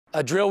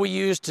A drill we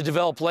use to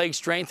develop leg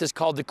strength is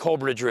called the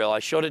cobra drill. I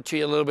showed it to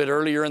you a little bit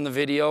earlier in the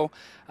video.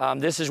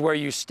 This is where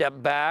you step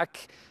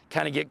back,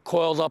 kind of get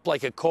coiled up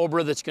like a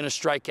cobra that's going to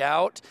strike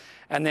out,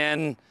 and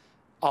then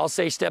I'll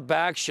say step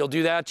back, she'll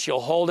do that, she'll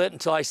hold it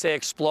until I say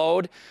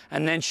explode,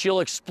 and then she'll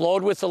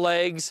explode with the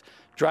legs,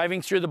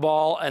 driving through the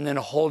ball, and then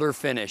hold her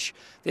finish.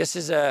 This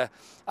is a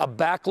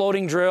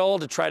backloading drill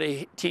to try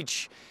to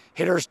teach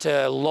hitters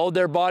to load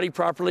their body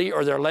properly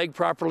or their leg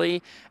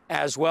properly,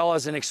 as well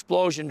as an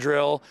explosion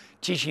drill,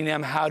 teaching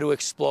them how to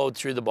explode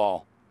through the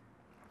ball.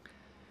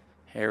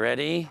 Okay,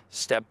 ready?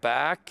 Step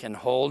back and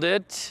hold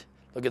it.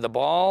 Look at the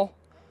ball.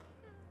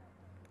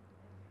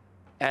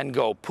 And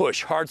go.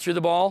 Push hard through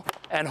the ball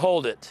and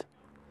hold it.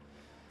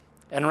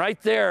 And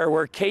right there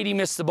where Katie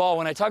missed the ball,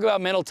 when I talk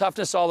about mental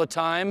toughness all the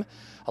time,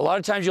 a lot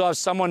of times you'll have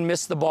someone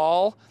miss the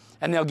ball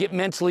and they'll get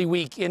mentally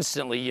weak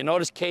instantly. You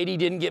notice Katie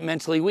didn't get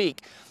mentally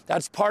weak.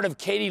 That's part of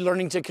Katie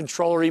learning to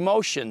control her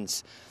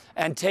emotions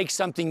and take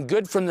something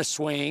good from the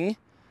swing,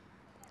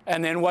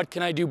 and then what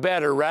can I do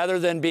better, rather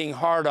than being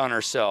hard on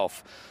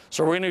herself.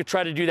 So we're gonna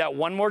try to do that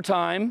one more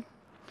time.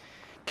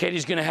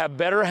 Katie's gonna have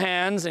better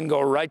hands and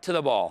go right to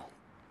the ball.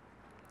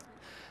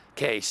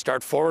 Okay,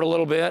 start forward a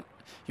little bit.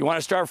 You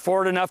wanna start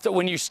forward enough that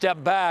when you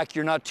step back,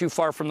 you're not too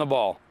far from the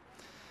ball.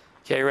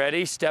 Okay,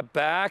 ready? Step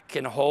back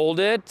and hold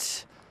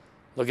it.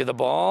 Look at the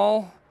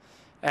ball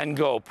and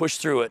go. Push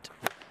through it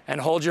and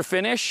hold your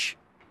finish.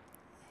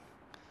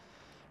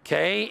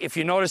 Okay, if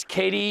you notice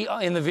Katie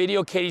in the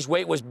video, Katie's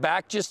weight was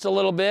back just a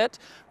little bit.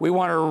 We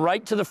want her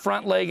right to the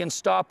front leg and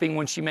stopping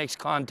when she makes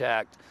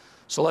contact.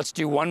 So let's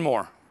do one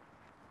more.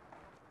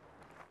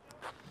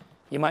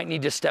 You might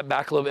need to step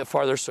back a little bit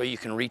farther so you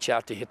can reach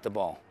out to hit the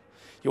ball.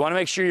 You want to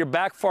make sure you're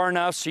back far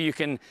enough so you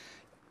can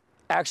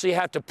actually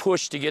have to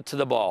push to get to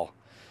the ball.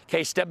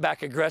 Okay, step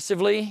back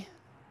aggressively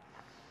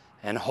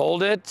and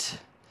hold it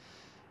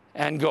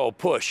and go.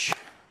 Push.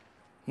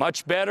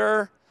 Much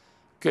better.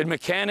 Good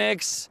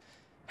mechanics.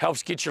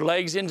 Helps get your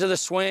legs into the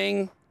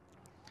swing,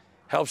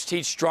 helps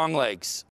teach strong legs.